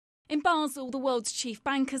In Basel, the world's chief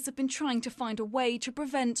bankers have been trying to find a way to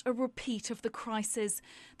prevent a repeat of the crisis.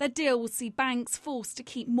 Their deal will see banks forced to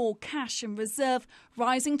keep more cash in reserve,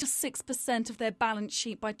 rising to 6% of their balance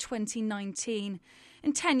sheet by 2019.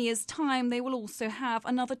 In 10 years' time, they will also have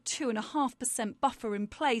another 2.5% buffer in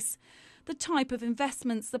place. The type of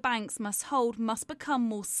investments the banks must hold must become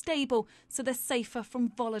more stable so they're safer from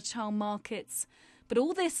volatile markets. But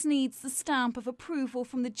all this needs the stamp of approval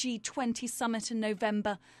from the G20 summit in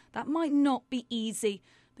November. That might not be easy.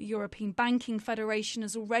 The European Banking Federation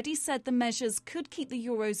has already said the measures could keep the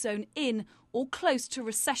Eurozone in or close to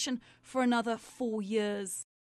recession for another 4 years.